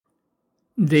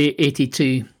Day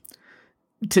 82.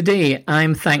 Today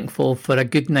I'm thankful for a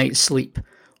good night's sleep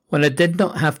when I did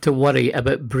not have to worry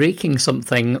about breaking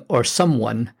something or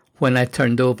someone when I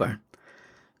turned over.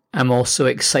 I'm also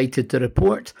excited to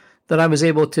report that I was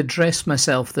able to dress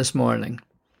myself this morning.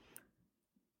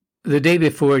 The day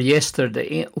before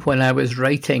yesterday, when I was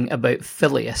writing about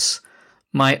Phileas,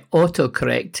 my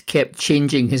autocorrect kept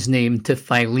changing his name to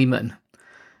Philemon.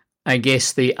 I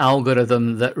guess the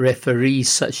algorithm that referees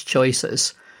such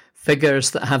choices figures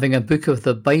that having a book of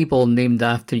the Bible named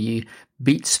after you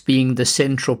beats being the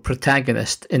central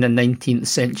protagonist in a 19th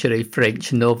century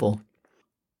French novel.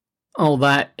 All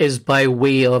that is by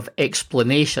way of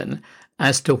explanation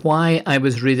as to why I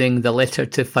was reading the letter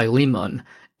to Philemon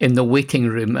in the waiting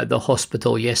room at the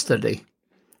hospital yesterday.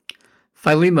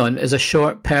 Philemon is a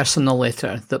short personal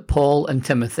letter that Paul and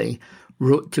Timothy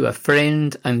wrote to a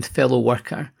friend and fellow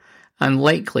worker, and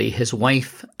likely his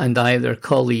wife and either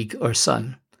colleague or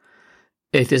son.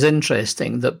 It is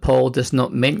interesting that Paul does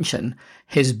not mention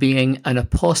his being an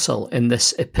apostle in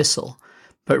this epistle,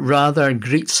 but rather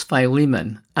greets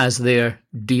Philemon as their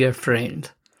dear friend.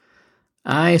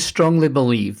 I strongly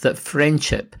believe that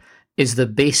friendship is the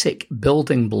basic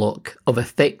building block of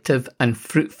effective and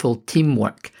fruitful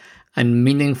teamwork and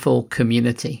meaningful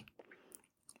community.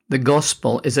 The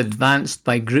gospel is advanced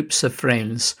by groups of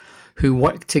friends who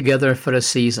work together for a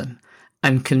season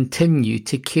and continue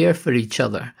to care for each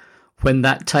other when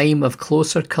that time of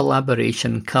closer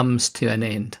collaboration comes to an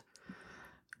end.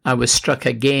 I was struck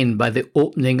again by the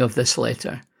opening of this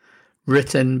letter,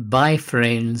 written by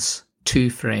friends to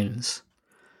friends.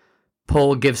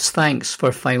 Paul gives thanks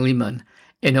for Philemon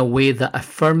in a way that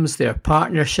affirms their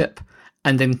partnership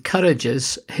and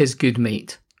encourages his good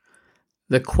mate.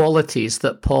 The qualities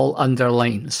that Paul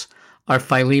underlines are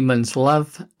Philemon's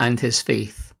love and his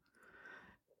faith.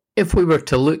 If we were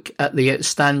to look at the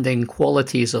outstanding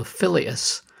qualities of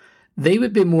Phileas, they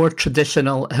would be more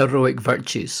traditional heroic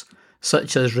virtues,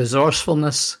 such as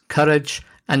resourcefulness, courage,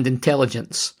 and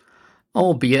intelligence,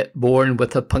 albeit born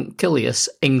with a punctilious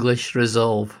English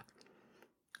resolve.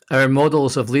 Our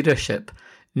models of leadership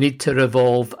need to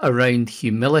revolve around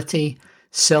humility,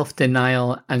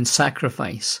 self-denial, and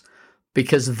sacrifice,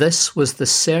 because this was the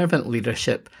servant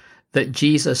leadership that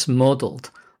Jesus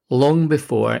modelled long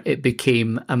before it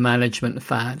became a management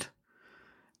fad.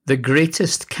 The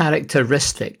greatest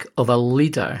characteristic of a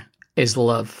leader is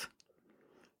love.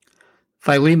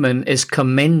 Philemon is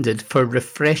commended for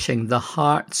refreshing the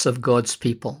hearts of God's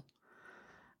people.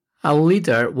 A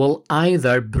leader will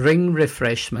either bring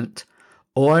refreshment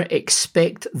or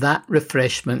expect that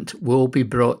refreshment will be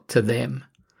brought to them.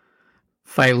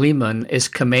 Philemon is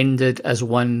commended as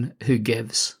one who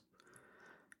gives.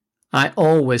 I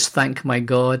always thank my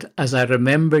God as I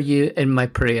remember you in my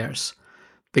prayers,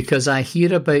 because I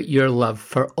hear about your love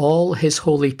for all his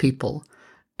holy people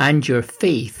and your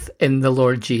faith in the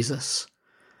Lord Jesus.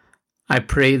 I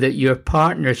pray that your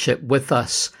partnership with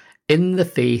us in the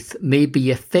faith may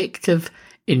be effective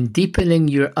in deepening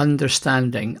your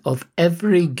understanding of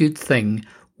every good thing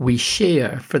we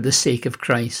share for the sake of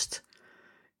Christ.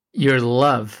 Your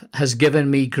love has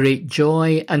given me great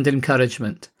joy and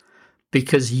encouragement,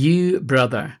 because you,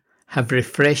 brother, have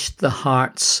refreshed the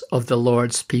hearts of the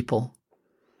Lord's people.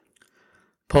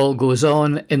 Paul goes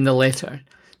on in the letter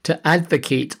to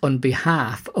advocate on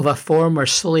behalf of a former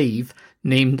slave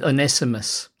named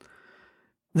Onesimus.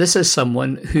 This is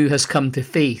someone who has come to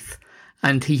faith,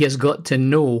 and he has got to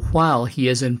know while he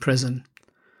is in prison.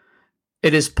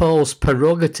 It is Paul's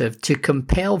prerogative to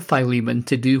compel Philemon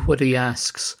to do what he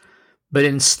asks, but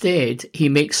instead he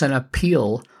makes an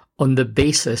appeal on the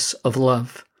basis of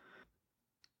love.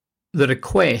 The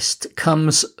request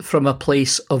comes from a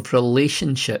place of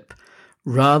relationship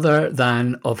rather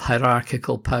than of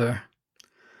hierarchical power.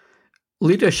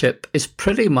 Leadership is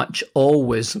pretty much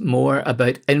always more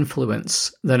about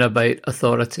influence than about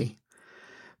authority.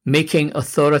 Making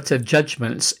authoritative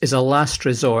judgments is a last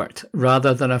resort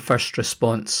rather than a first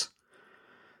response.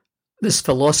 This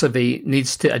philosophy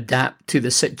needs to adapt to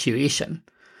the situation.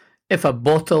 If a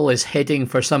bottle is heading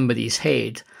for somebody's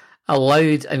head, a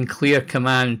loud and clear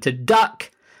command to duck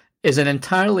is an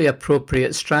entirely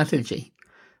appropriate strategy,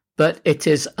 but it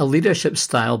is a leadership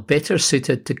style better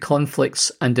suited to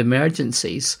conflicts and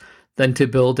emergencies than to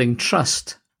building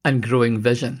trust and growing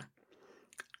vision.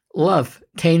 Love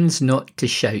tends not to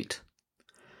shout.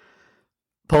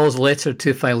 Paul's letter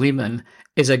to Philemon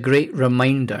is a great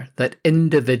reminder that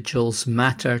individuals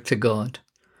matter to God.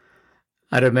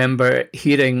 I remember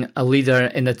hearing a leader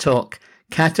in a talk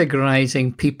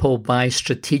categorizing people by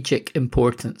strategic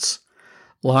importance.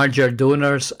 Larger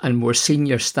donors and more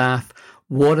senior staff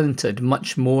warranted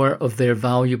much more of their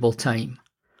valuable time.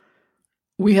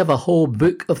 We have a whole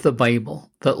book of the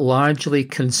Bible that largely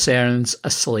concerns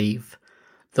a slave,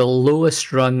 the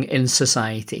lowest rung in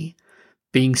society,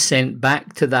 being sent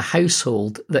back to the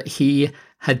household that he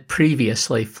had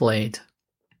previously fled.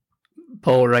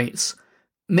 Paul writes,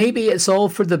 "Maybe it's all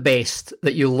for the best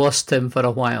that you lost him for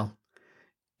a while.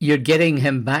 You're getting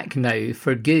him back now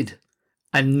for good,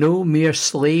 and no mere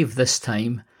slave this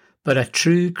time, but a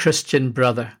true Christian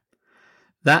brother.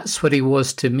 That's what he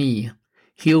was to me.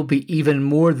 He'll be even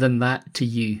more than that to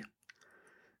you.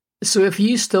 So if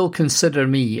you still consider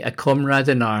me a comrade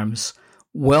in arms,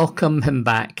 welcome him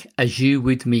back as you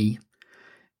would me.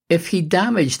 If he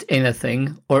damaged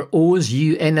anything or owes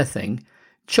you anything,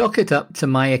 chalk it up to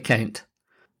my account.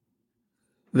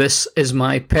 This is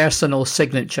my personal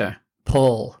signature,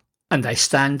 Paul, and I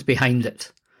stand behind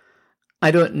it.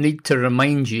 I don't need to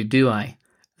remind you, do I,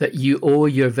 that you owe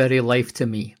your very life to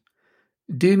me.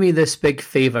 Do me this big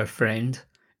favour, friend.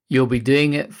 You'll be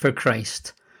doing it for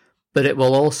Christ, but it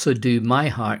will also do my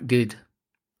heart good."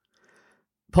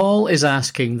 Paul is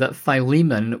asking that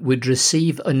Philemon would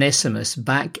receive Onesimus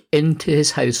back into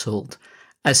his household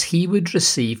as he would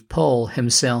receive Paul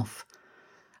himself.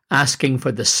 Asking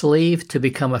for the slave to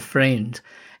become a friend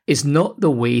is not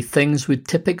the way things would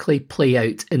typically play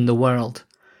out in the world,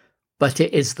 but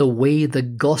it is the way the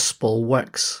gospel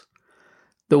works.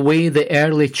 The way the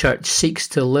early church seeks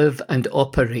to live and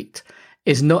operate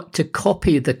is not to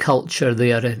copy the culture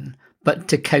they are in, but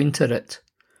to counter it.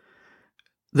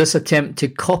 This attempt to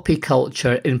copy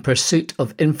culture in pursuit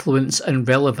of influence and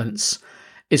relevance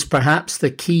is perhaps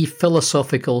the key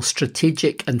philosophical,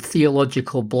 strategic and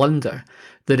theological blunder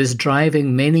that is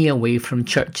driving many away from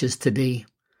churches today.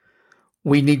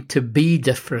 We need to be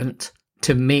different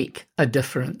to make a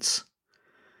difference.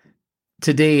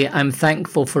 Today, I'm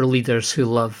thankful for leaders who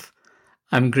love.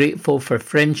 I'm grateful for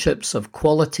friendships of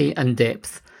quality and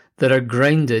depth that are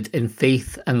grounded in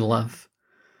faith and love.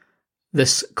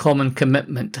 This common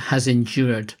commitment has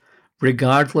endured,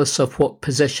 regardless of what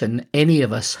position any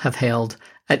of us have held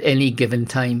at any given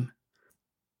time.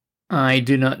 I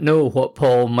do not know what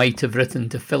Paul might have written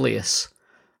to Phileas,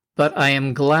 but I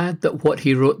am glad that what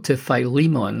he wrote to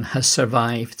Philemon has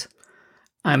survived.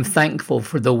 I'm thankful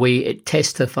for the way it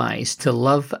testifies to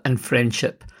love and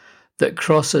friendship that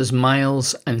crosses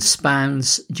miles and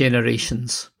spans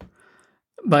generations.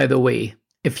 By the way,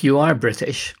 if you are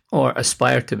British, or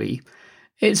aspire to be,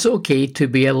 it's okay to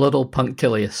be a little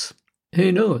punctilious.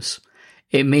 Who knows?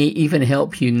 It may even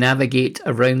help you navigate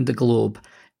around the globe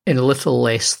in little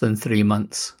less than 3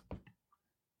 months.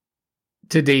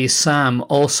 Today's psalm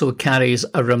also carries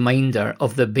a reminder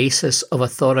of the basis of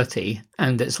authority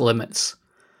and its limits.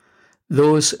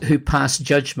 Those who pass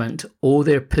judgment owe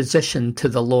their position to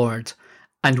the Lord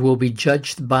and will be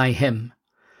judged by Him.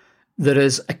 There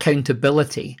is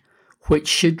accountability, which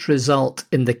should result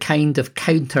in the kind of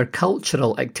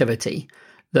counter-cultural activity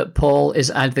that Paul is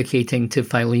advocating to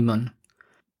Philemon.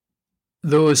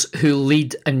 Those who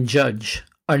lead and judge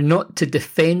are not to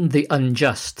defend the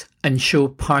unjust and show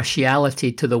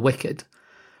partiality to the wicked.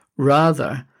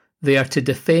 Rather, they are to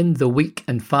defend the weak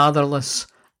and fatherless,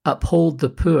 uphold the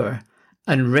poor,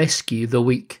 and rescue the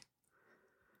weak.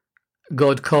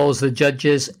 God calls the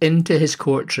judges into his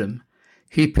courtroom.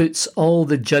 He puts all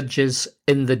the judges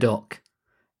in the dock.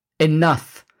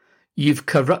 Enough! You've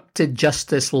corrupted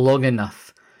justice long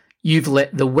enough. You've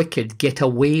let the wicked get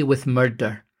away with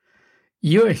murder.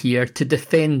 You're here to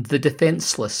defend the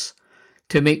defenceless,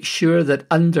 to make sure that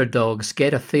underdogs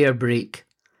get a fair break.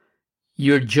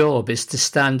 Your job is to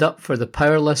stand up for the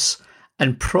powerless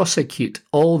and prosecute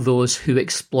all those who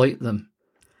exploit them.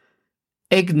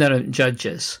 Ignorant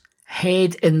judges,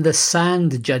 head in the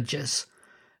sand judges.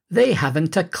 They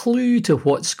haven't a clue to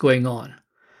what's going on.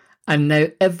 And now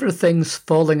everything's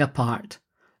falling apart.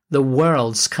 The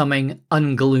world's coming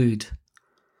unglued.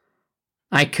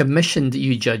 I commissioned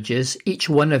you judges, each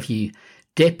one of you,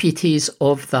 deputies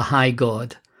of the high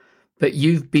God. But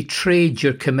you've betrayed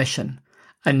your commission,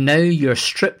 and now you're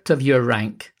stripped of your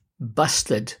rank,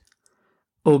 busted.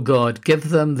 O God,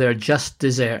 give them their just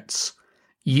deserts.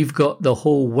 You've got the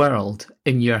whole world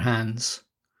in your hands.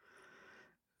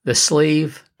 The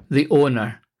slave, the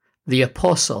owner, the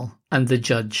apostle, and the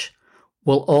judge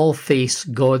will all face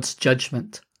God's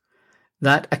judgment.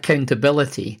 That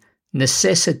accountability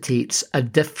necessitates a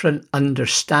different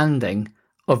understanding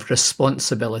of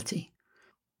responsibility.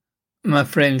 My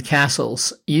friend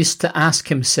Cassels used to ask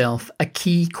himself a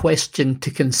key question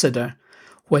to consider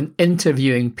when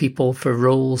interviewing people for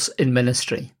roles in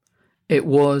ministry. It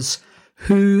was,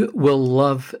 who will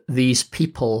love these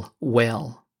people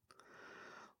well?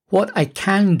 What I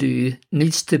can do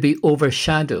needs to be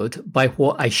overshadowed by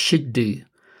what I should do,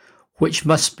 which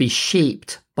must be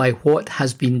shaped by what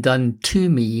has been done to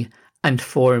me and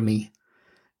for me,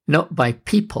 not by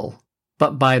people,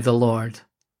 but by the Lord.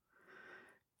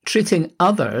 Treating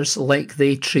others like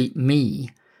they treat me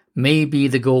may be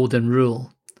the golden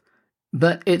rule,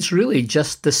 but it's really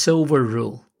just the silver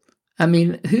rule. I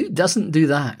mean, who doesn't do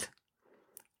that?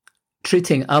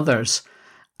 Treating others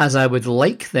as I would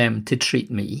like them to treat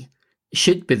me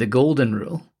should be the golden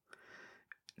rule.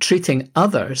 Treating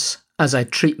others as I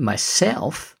treat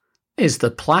myself is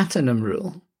the platinum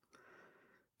rule.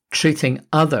 Treating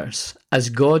others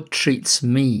as God treats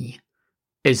me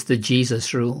is the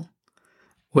Jesus rule,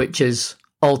 which is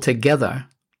altogether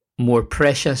more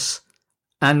precious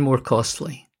and more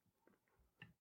costly.